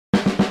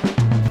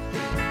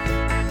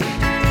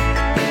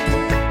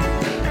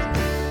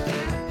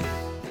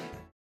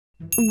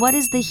What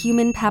is the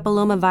human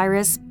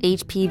papillomavirus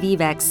HPV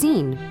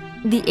vaccine?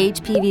 The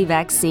HPV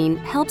vaccine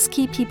helps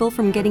keep people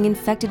from getting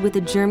infected with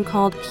a germ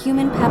called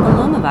human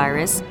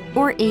papillomavirus,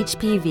 or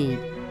HPV.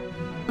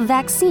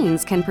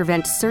 Vaccines can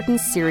prevent certain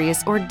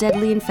serious or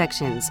deadly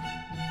infections.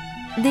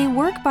 They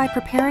work by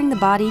preparing the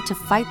body to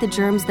fight the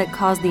germs that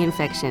cause the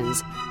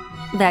infections.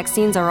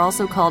 Vaccines are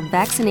also called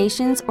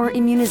vaccinations or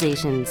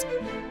immunizations.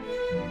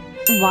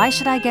 Why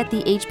should I get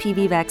the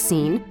HPV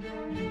vaccine?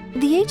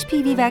 The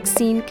HPV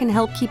vaccine can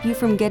help keep you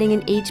from getting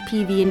an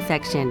HPV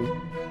infection.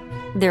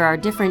 There are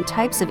different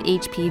types of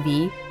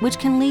HPV, which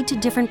can lead to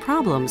different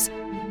problems.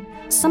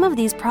 Some of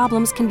these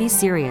problems can be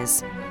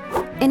serious.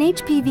 An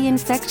HPV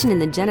infection in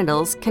the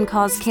genitals can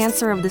cause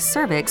cancer of the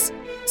cervix,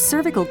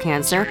 cervical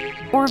cancer,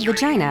 or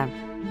vagina,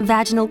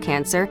 vaginal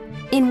cancer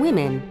in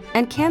women,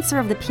 and cancer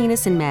of the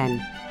penis in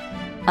men.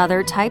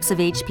 Other types of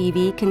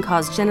HPV can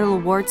cause genital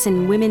warts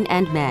in women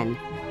and men.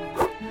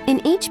 An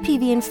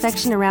HPV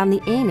infection around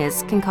the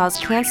anus can cause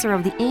cancer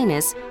of the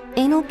anus,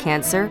 anal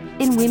cancer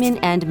in women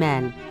and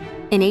men.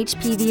 An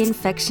HPV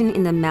infection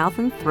in the mouth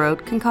and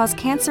throat can cause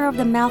cancer of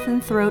the mouth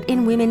and throat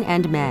in women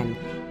and men.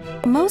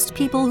 Most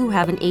people who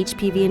have an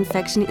HPV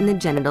infection in the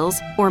genitals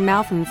or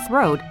mouth and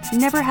throat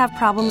never have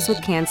problems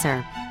with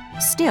cancer.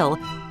 Still,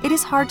 it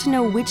is hard to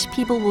know which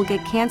people will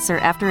get cancer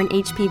after an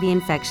HPV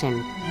infection.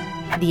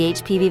 The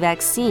HPV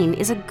vaccine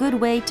is a good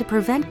way to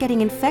prevent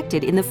getting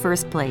infected in the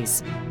first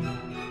place.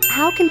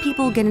 How can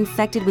people get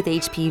infected with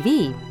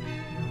HPV?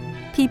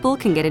 People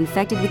can get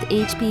infected with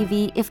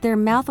HPV if their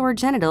mouth or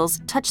genitals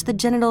touch the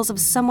genitals of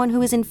someone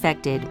who is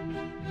infected.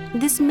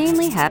 This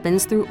mainly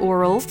happens through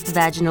oral,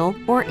 vaginal,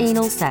 or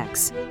anal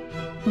sex.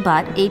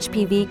 But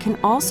HPV can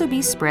also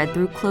be spread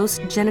through close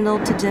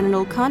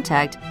genital-to-genital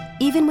contact,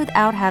 even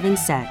without having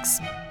sex.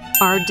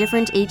 Are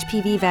different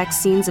HPV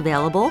vaccines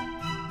available?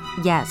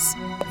 Yes,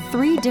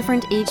 3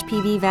 different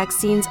HPV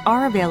vaccines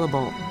are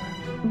available.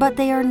 But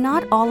they are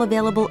not all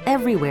available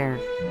everywhere,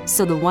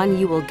 so the one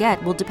you will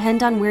get will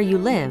depend on where you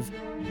live.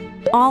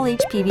 All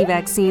HPV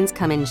vaccines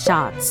come in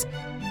shots.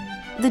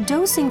 The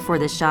dosing for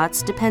the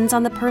shots depends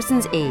on the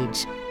person's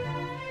age.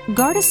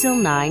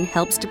 Gardasil 9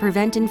 helps to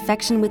prevent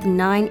infection with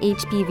 9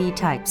 HPV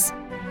types: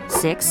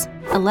 6,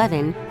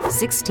 11,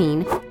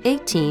 16,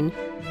 18,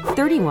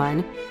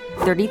 31,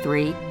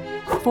 33,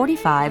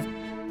 45,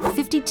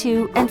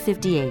 52, and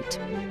 58.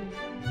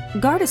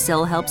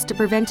 Gardasil helps to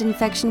prevent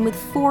infection with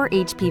 4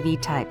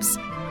 HPV types: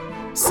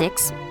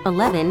 6,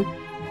 11,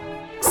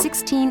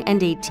 16,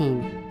 and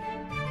 18.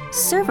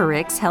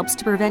 Cervarix helps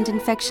to prevent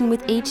infection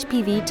with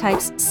HPV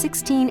types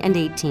 16 and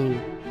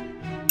 18.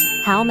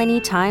 How many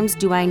times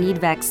do I need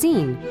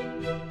vaccine?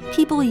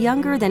 People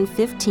younger than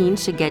 15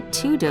 should get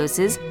 2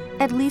 doses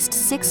at least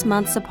 6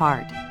 months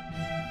apart.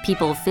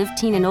 People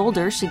 15 and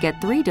older should get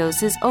 3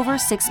 doses over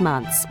 6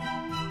 months.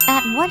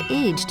 At what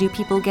age do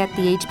people get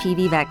the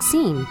HPV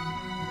vaccine?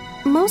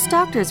 Most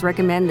doctors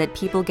recommend that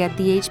people get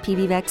the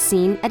HPV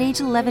vaccine at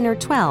age 11 or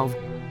 12,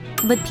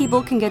 but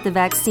people can get the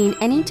vaccine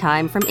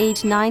anytime from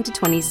age 9 to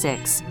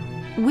 26.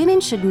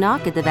 Women should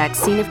not get the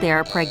vaccine if they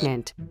are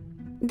pregnant.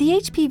 The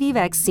HPV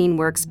vaccine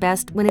works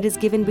best when it is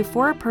given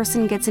before a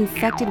person gets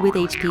infected with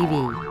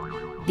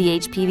HPV. The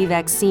HPV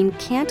vaccine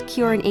can't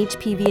cure an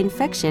HPV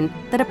infection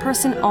that a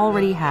person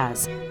already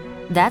has.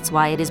 That's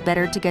why it is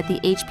better to get the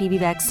HPV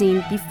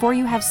vaccine before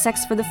you have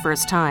sex for the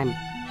first time.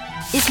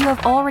 If you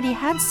have already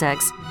had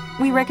sex,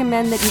 we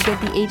recommend that you get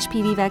the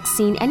HPV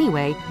vaccine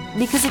anyway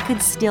because it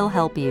could still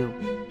help you.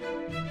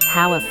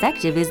 How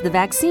effective is the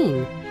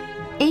vaccine?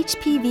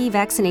 HPV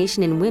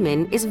vaccination in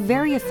women is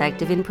very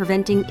effective in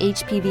preventing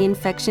HPV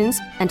infections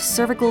and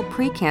cervical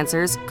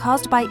precancers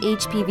caused by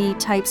HPV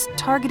types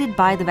targeted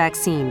by the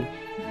vaccine.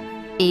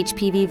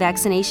 HPV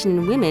vaccination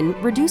in women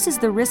reduces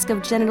the risk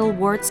of genital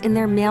warts in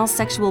their male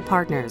sexual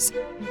partners.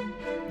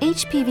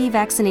 HPV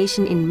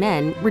vaccination in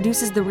men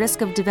reduces the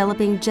risk of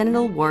developing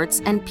genital warts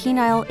and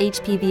penile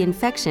HPV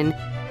infection,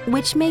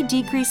 which may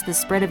decrease the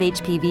spread of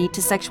HPV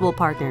to sexual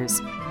partners.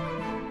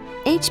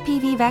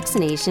 HPV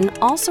vaccination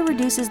also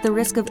reduces the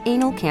risk of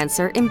anal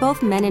cancer in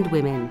both men and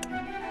women.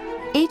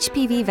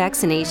 HPV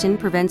vaccination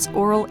prevents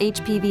oral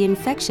HPV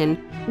infection,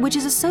 which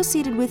is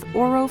associated with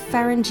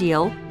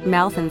oropharyngeal,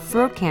 mouth and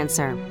throat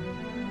cancer.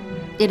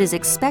 It is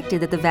expected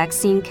that the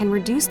vaccine can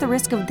reduce the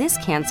risk of this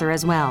cancer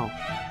as well.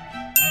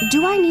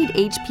 Do I need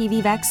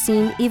HPV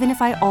vaccine even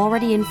if I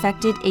already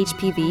infected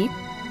HPV?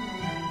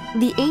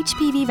 The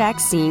HPV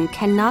vaccine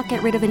cannot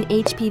get rid of an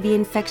HPV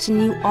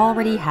infection you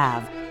already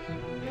have.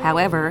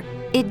 However,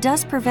 it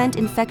does prevent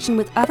infection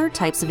with other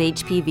types of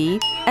HPV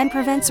and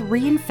prevents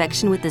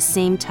reinfection with the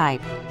same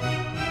type.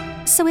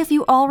 So if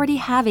you already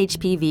have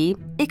HPV,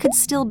 it could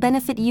still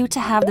benefit you to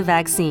have the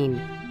vaccine.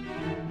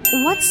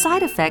 What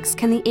side effects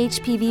can the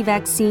HPV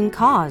vaccine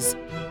cause?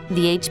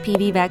 The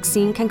HPV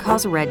vaccine can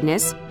cause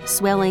redness,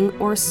 swelling,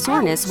 or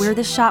soreness where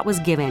the shot was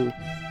given.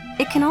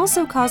 It can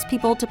also cause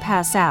people to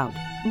pass out,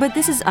 but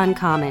this is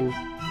uncommon.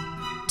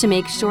 To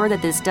make sure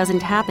that this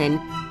doesn't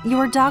happen,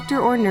 your doctor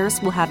or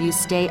nurse will have you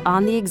stay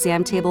on the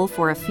exam table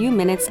for a few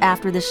minutes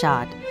after the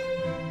shot.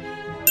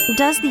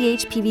 Does the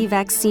HPV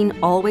vaccine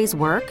always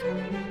work?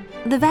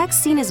 The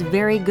vaccine is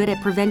very good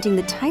at preventing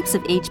the types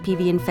of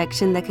HPV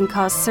infection that can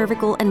cause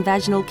cervical and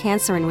vaginal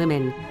cancer in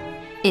women.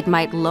 It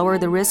might lower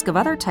the risk of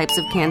other types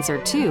of cancer,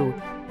 too.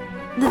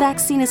 The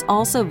vaccine is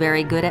also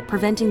very good at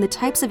preventing the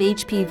types of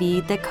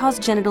HPV that cause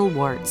genital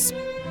warts.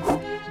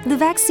 The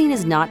vaccine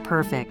is not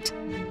perfect.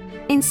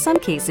 In some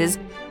cases,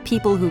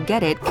 people who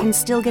get it can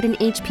still get an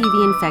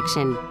HPV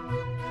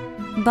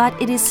infection. But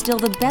it is still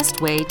the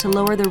best way to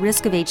lower the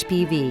risk of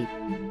HPV.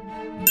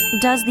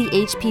 Does the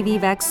HPV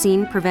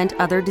vaccine prevent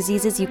other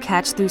diseases you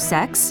catch through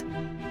sex?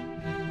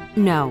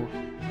 No.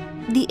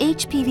 The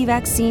HPV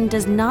vaccine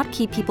does not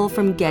keep people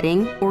from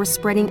getting or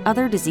spreading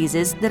other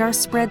diseases that are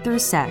spread through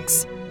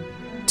sex.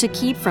 To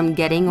keep from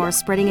getting or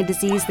spreading a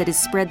disease that is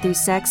spread through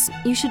sex,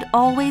 you should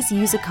always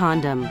use a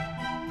condom.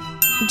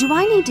 Do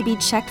I need to be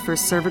checked for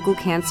cervical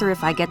cancer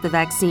if I get the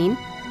vaccine?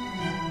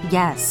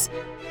 Yes.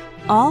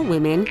 All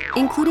women,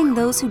 including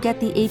those who get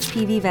the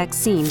HPV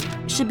vaccine,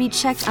 should be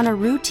checked on a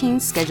routine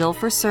schedule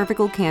for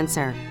cervical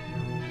cancer.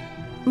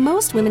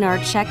 Most women are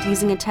checked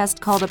using a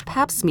test called a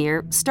pap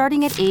smear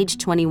starting at age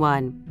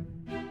 21.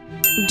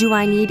 Do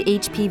I need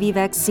HPV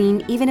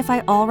vaccine even if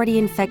I already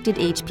infected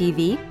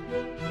HPV?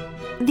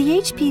 The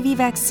HPV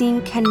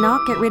vaccine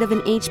cannot get rid of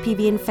an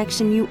HPV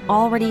infection you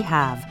already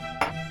have.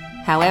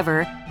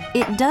 However,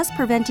 it does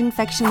prevent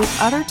infection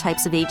with other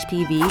types of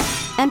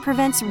HPV and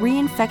prevents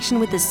reinfection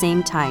with the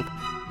same type.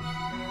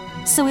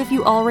 So if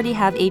you already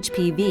have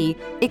HPV,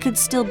 it could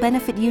still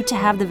benefit you to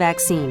have the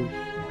vaccine.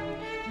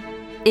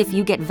 If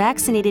you get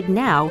vaccinated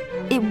now,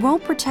 it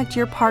won't protect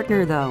your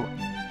partner though.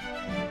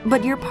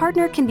 But your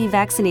partner can be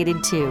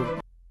vaccinated too.